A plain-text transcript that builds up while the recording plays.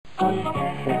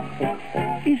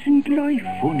Isn't life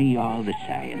funny all the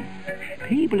same?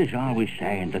 People is always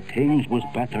saying that things was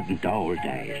better than the old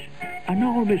days. And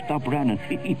old Mr. Brennan,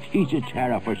 he's a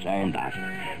terror for saying that.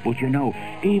 But you know,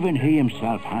 even he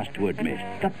himself has to admit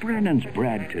that Brennan's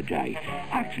bread today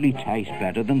actually tastes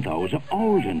better than those of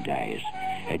olden days.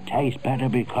 It tastes better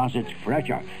because it's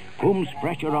fresher, comes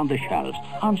fresher on the shelves,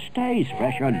 and stays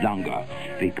fresher longer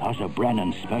because of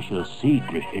Brennan's special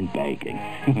secret in baking.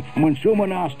 When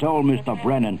someone asked old Mr.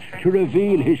 Brennan to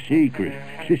reveal his secret,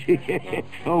 she said,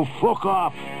 "Oh, fuck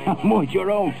off, mind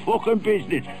your own fucking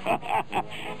business."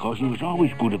 Because he was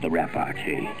always good at the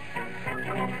repartee.